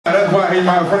That's why he's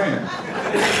my friend.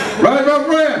 Right, my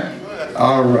friend?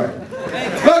 All right.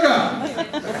 Look out.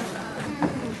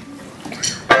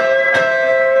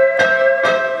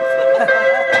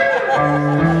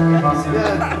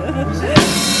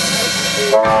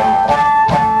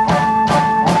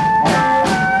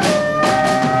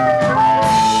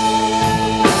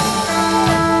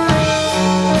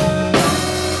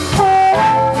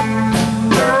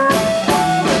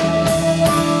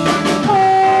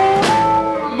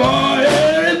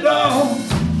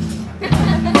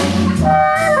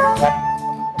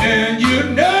 And you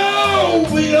know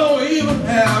we don't even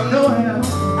have no help.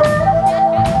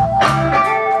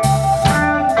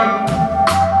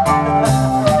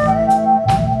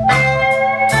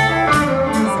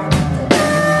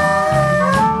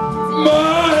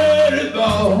 My head is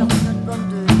bald,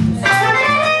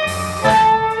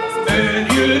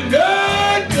 and you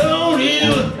don't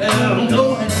even have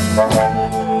no help.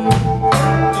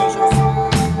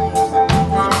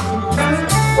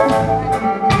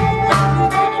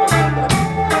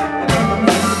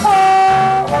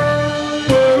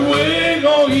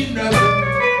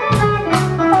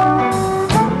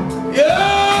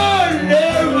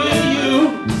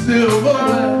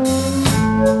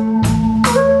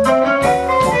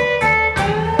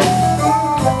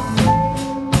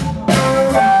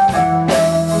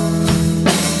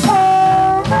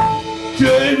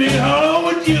 Take me home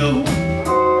with you,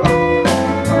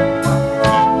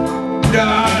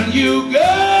 darling. You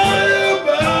gotta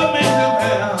buy me some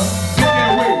help. You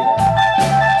can't wait.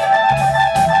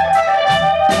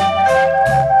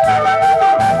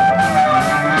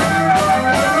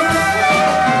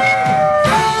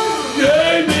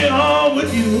 Take me home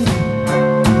with you,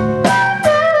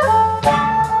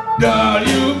 darling.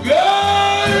 You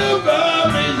gotta buy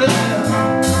me some help.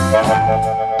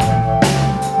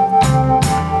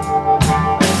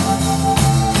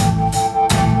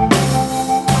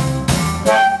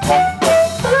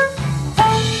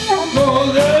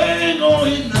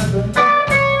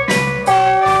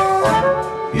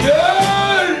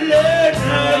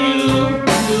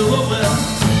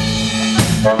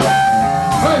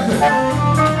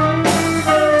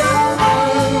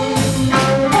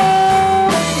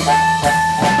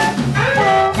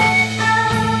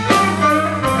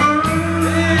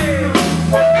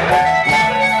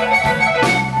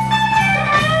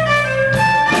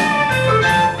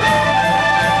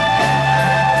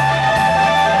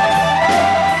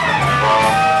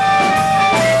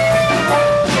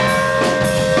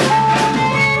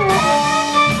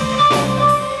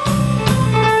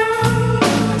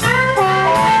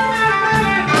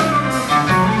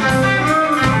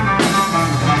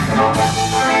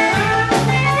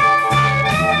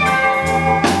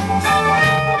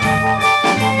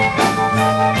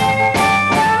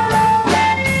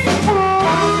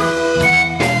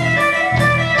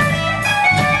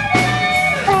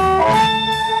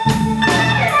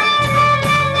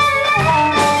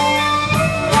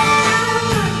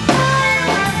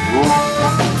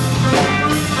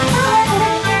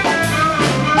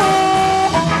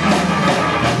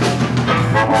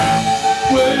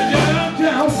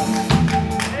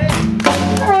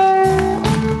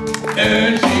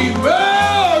 And she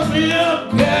brought me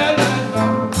up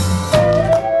California.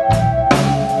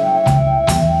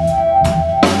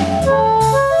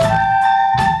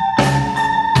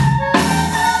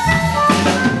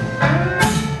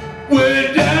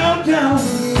 We're downtown,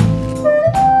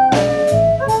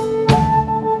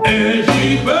 and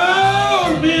she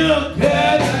brought me up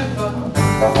California.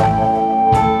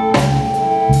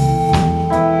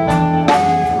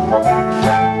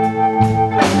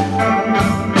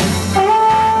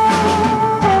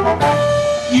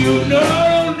 You know I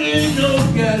don't need no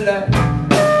Cadillac,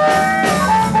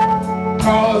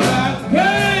 'cause I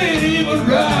can't even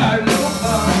ride no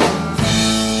car.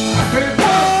 I can't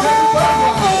drive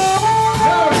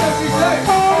no, let me say.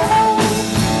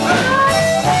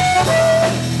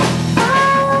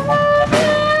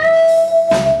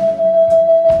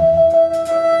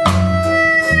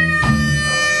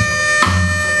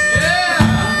 Yeah!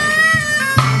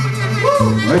 Woo!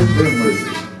 Let's do mercy.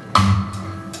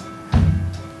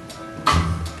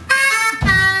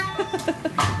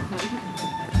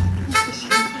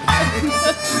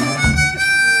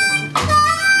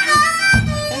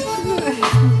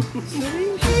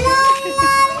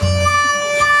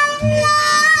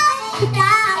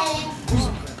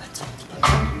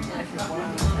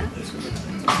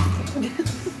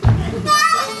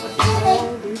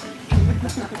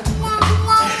 Yeah.